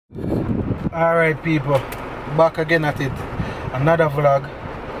Alright people, back again at it. Another vlog.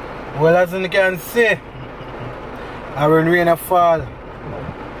 Well, as you can see, when rain a fall,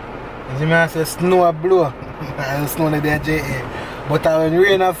 as you may say, snow a blow. And snow in the JA. But when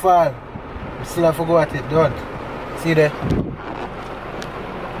rain a fall, we still have to go at it, don't. See there?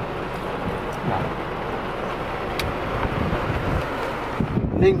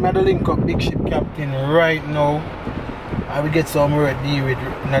 Link up Big Ship Captain right now. I will get some work deal with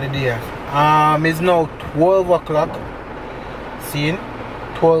another day. It's now 12 o'clock. See?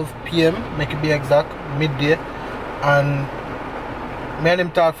 12 PM, make it be exact, midday. And me and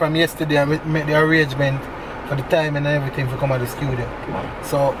him talk from yesterday and we make the arrangement for the time and everything to come at the studio.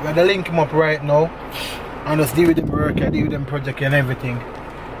 So we're gonna link him up right now and just deal with them work, deal with them project and everything.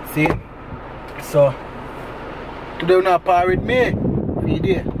 See? So today we're not par with me.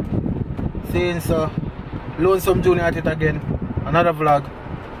 Video. Seeing so Lonesome Junior at it again. Another vlog.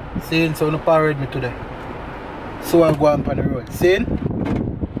 Seeing so no par with me today. So I'll go on the road. Seeing?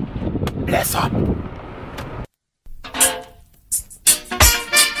 Bless up.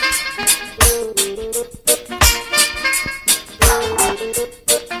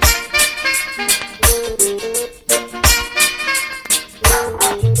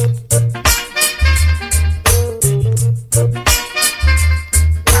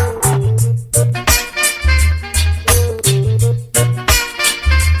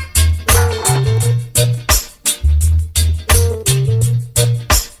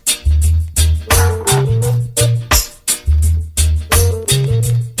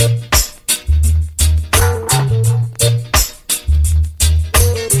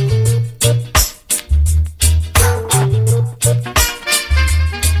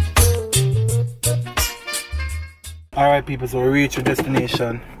 Alright people, so we reach our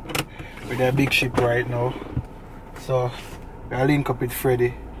destination with a big ship right now. So we'll link up with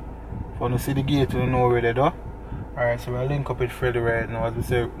Freddie. When we see the gate, we know where they do. Alright, so we'll link up with Freddie right now. As we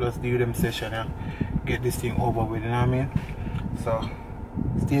say, let's do them session, yeah? Get this thing over with, you know what I mean? So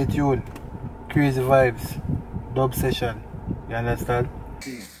stay tuned. Crazy vibes, dub session. You understand?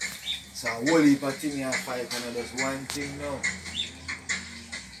 So a whole heap of thing you fight and there's one thing now.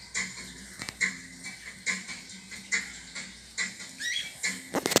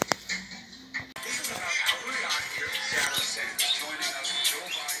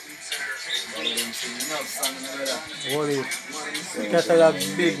 Holy catalog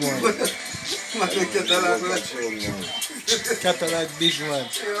big one. Catalog big one.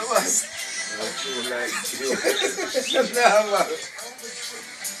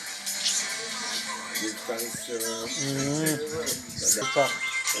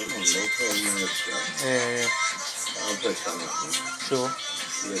 Yeah. Sure.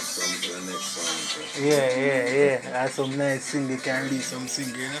 Yeah. That's some nice single, can release some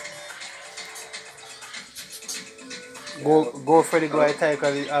single, you know? Go Freddie Go, I type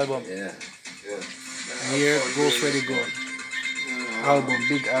of the album. Yeah. Here, Go Freddie Go. Album,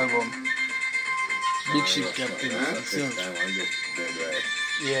 big album. Big Ship Captain.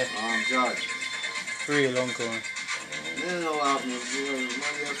 Yeah. George. Real uncle. You know what happened? My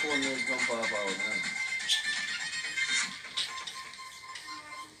phone will jump off out, man.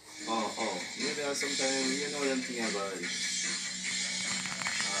 Oh. Maybe sometimes you know them things about it.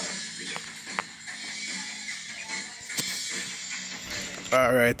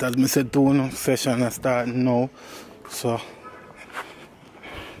 Alright, as I said, two session is starting now. So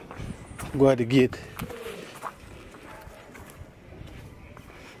go at the gate.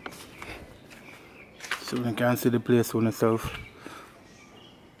 So you can see the place for yourself.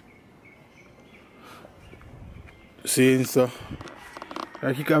 See, so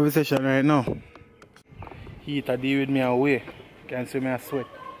I kick off the session right now. Heat a deal with me away. You can see me a sweat.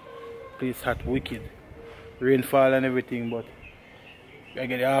 Place hot wicked. Rainfall and everything, but I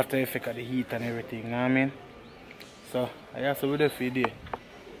get the after effect of the heat and everything, you know what I mean? So I have to be there for the day.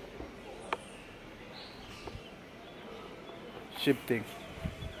 Ship thing.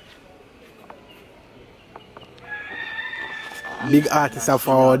 Big artists are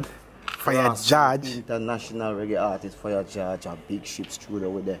forward for your judge. International reggae artist for your judge, a big ship studio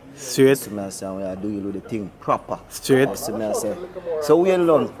with there. Straight. So I say we are doing the thing proper. Straight. So we in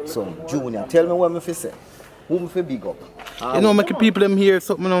London, so Junior, tell me what me fi say. Who me fi big up? You know, make people them hear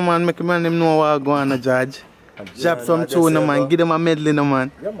something, no man, make man them know what I go on a judge. Drop some tune, no man, give them a medley, no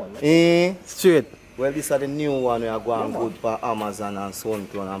man. Yeah, man. Straight. Well, this is the new one we are going good for Amazon and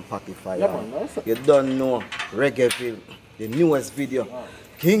SoundCloud and Spotify. You don't know Reggae, the newest video.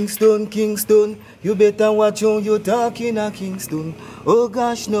 Kingston, Kingston, you better watch how you talking a Kingston. Oh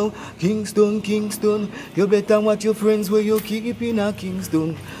gosh no, Kingston, Kingston, you better watch your friends where you keep in a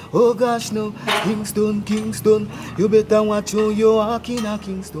Kingston. Oh gosh no, Kingston, Kingston, you better watch how you walking a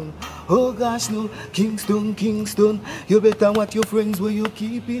Kingston. Oh gosh no, Kingston, Kingston, you better watch your friends where you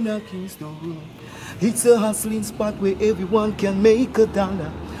keep in a Kingston. It's a hustling spot where everyone can make a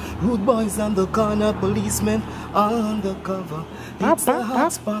dollar. Rude boys on the corner, policemen are undercover. It's a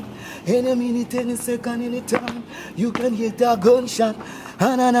hot spot. Any minute, any second, any time, you can hear a gunshot.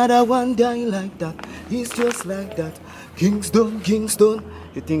 And another one die like that. It's just like that. Kingston, Kingston,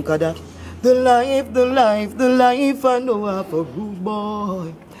 you think of that? The life, the life, the life I know of a rude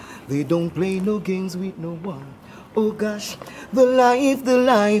boy. They don't play no games with no one. Oh gosh, the life, the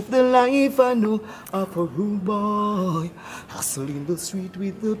life, the life I know of a rude boy. Hustle in the street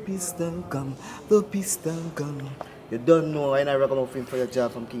with the pistol gun, the pistol gun. You don't know, I never come up for your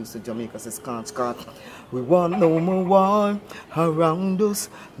job from Kingston, Jamaica, says can't Scott. We want no more war around us,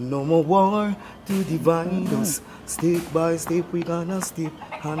 no more war to divide us. Step by step we gonna step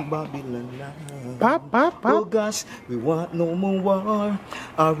on Babylon land. Oh gosh, we want no more war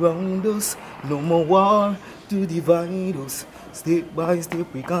around us, no more war to divide us. Step by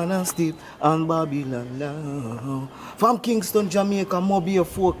step we gonna step on Babylon now. From Kingston, Jamaica, Moby a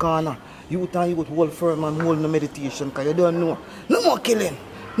four corner. Youth and youth hold firm and hold no meditation, cause you don't know. No more killing,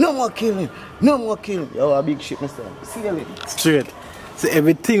 no more killing, no more killing. Yo, a big ship, Mr. See you Straight. So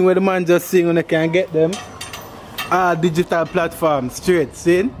everything where the man just sing when they can get them. All digital platforms, straight,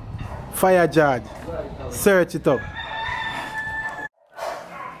 see? Fire Charge. Search it up.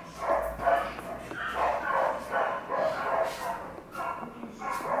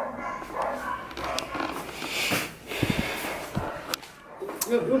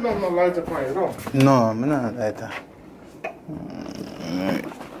 You don't have no lighter point, no? No, I'm not lighter.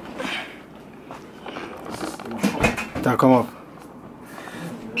 Now come up.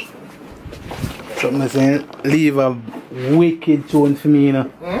 Something saying, leave a wicked tune for me, you know.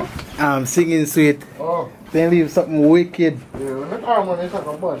 I'm singing sweet. Oh. Then leave something wicked. Yeah, that harmony is like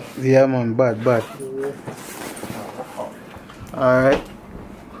a bad. Yeah, man, bad. Yeah. Alright.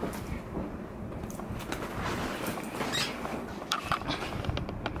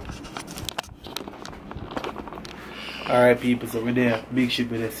 Alright, people, so we're there. Big ship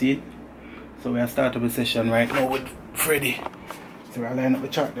with the seat. So we'll start up a session right now with Freddie. So we'll line up the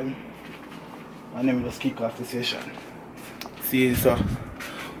track them. And then we just kick off the session. See, so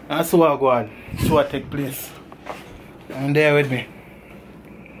that's what I go on. That's what take place. I'm there with me.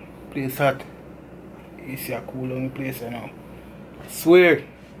 Place hot. You see a cool on the place right now. I swear.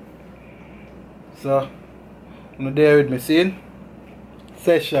 So I'm there with me, see?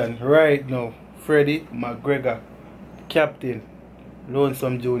 Session right now. Freddie Mcgregor, Captain,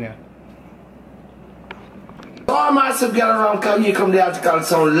 Lonesome Jr. All massive get around, come here, come the article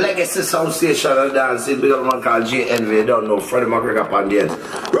sound legacy sound station and dancing. Big old man called JNV, you don't know, Freddie Mcgregor on the end.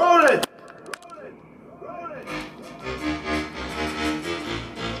 Roll it!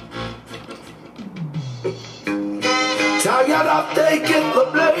 Tired of taking the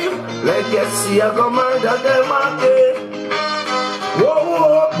blame, legacy I go murder them again. Whoa,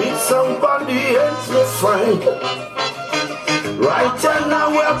 whoa, big song for the ends, my friend. Right and now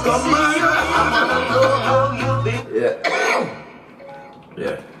welcome murder, I wanna know how you been. Yeah.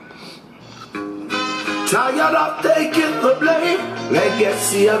 Yeah. Tired of taking the blame,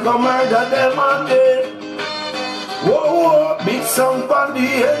 legacy I go murder them again. Whoa, whoa, big song for the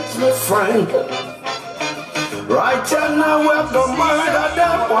ends, my friend. Right and now welcome murder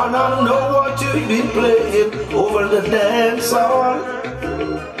them, wanna know what you been playing over the dance hall.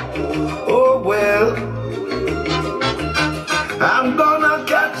 Oh well, I'm gonna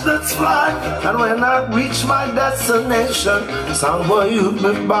catch this flight, and when I reach my destination, somewhere you've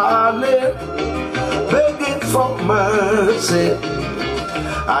been balling, begging for mercy.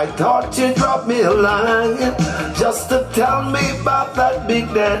 I thought you'd drop me a line just to tell me about that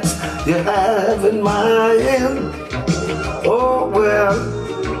big dance you have in mind. Oh well,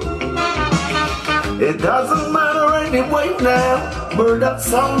 it doesn't matter anyway now. Murdered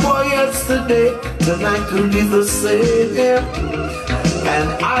some boy yesterday, tonight will be the same. And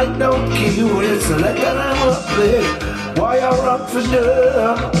I don't care who is letting them up there. Why I rock for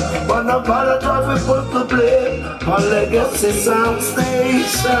them? But nobody try to put the blame on legacy sound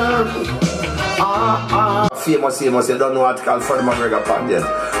station. Famous, you don't know what to call Freddie Mcgregor upon there.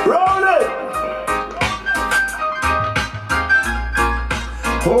 Roll it!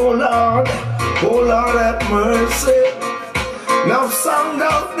 Oh Lord, have mercy. Now some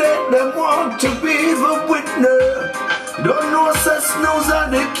out there, they want to be the witness. Don't know such news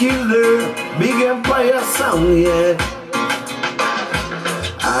and the killer, big empire sound, yeah.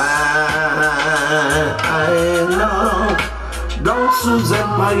 I know, don't choose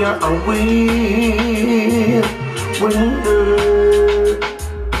empire away. Winner,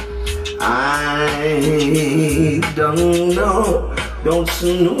 I don't know, don't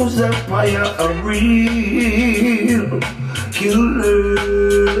snooze empire a real killer.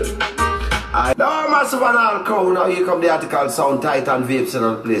 I don't massive and all crown. Now here come the article sound Titan vapes in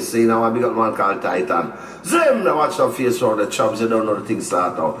the place. See now I big up man called Titan. Zim now watch the face round the chubs, you don't know the things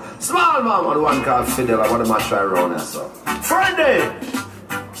start out. Small man the one called Fidel, I want to match right around here so. Freddie!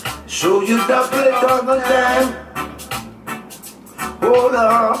 Show you the plate of the time. Hold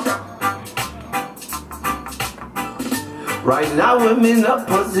up. Right now I'm in a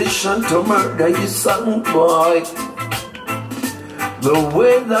position to murder you son boy. The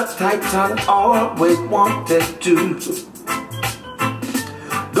way that Titan always wanted to.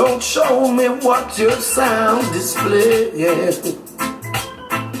 Don't show me what your sound displays,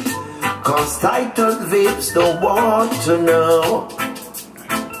 cause Titan vapes don't want to know.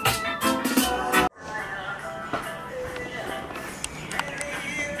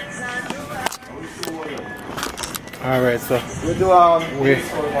 Alright, so we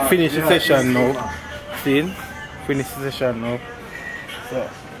finish the session now. See? Finish the session now. So,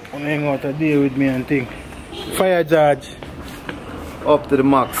 I'm hang out a day with me and think. Fire charge. Up to the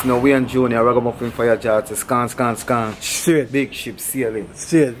max. Now we and Junior Ragamuffin fire charge. Scan. Straight. Big ship sailing.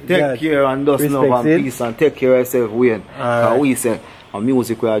 Straight. Take care and dust love and peace and take care of yourself, Wayne. We say, our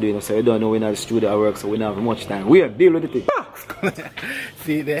music we are doing, so you don't know we're in the studio at work, so we don't have much time. Wayne, deal with it.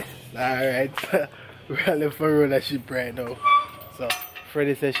 See there? Alright. We're left for roller ship right now. So,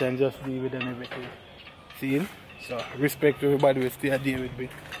 Freddie session, just deal with them everything. See? So, respect to everybody who stay deal with me.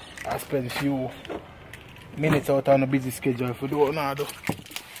 I spend a few minutes out on a busy schedule if we don't know to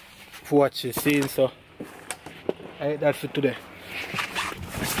watch the scene. So, alright, that's it today.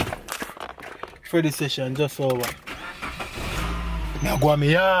 Freddie session just over. Now go on my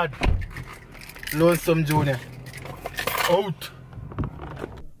yard. Lonesome Junior. Out.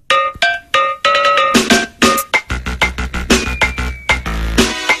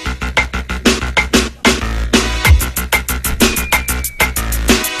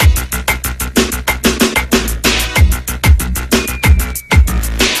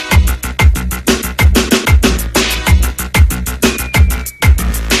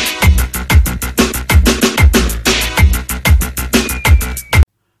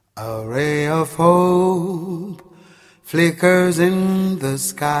 A ray of hope flickers in the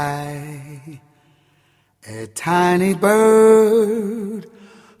sky. A tiny bird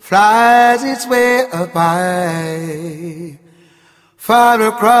flies its way up high. Far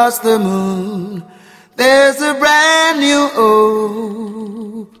across the moon, there's a brand new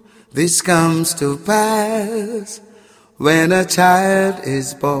hope. This comes to pass when a child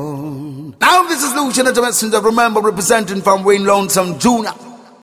is born. Now this is Lucian, the messenger, remember representing from Wayne Lonesome Jr.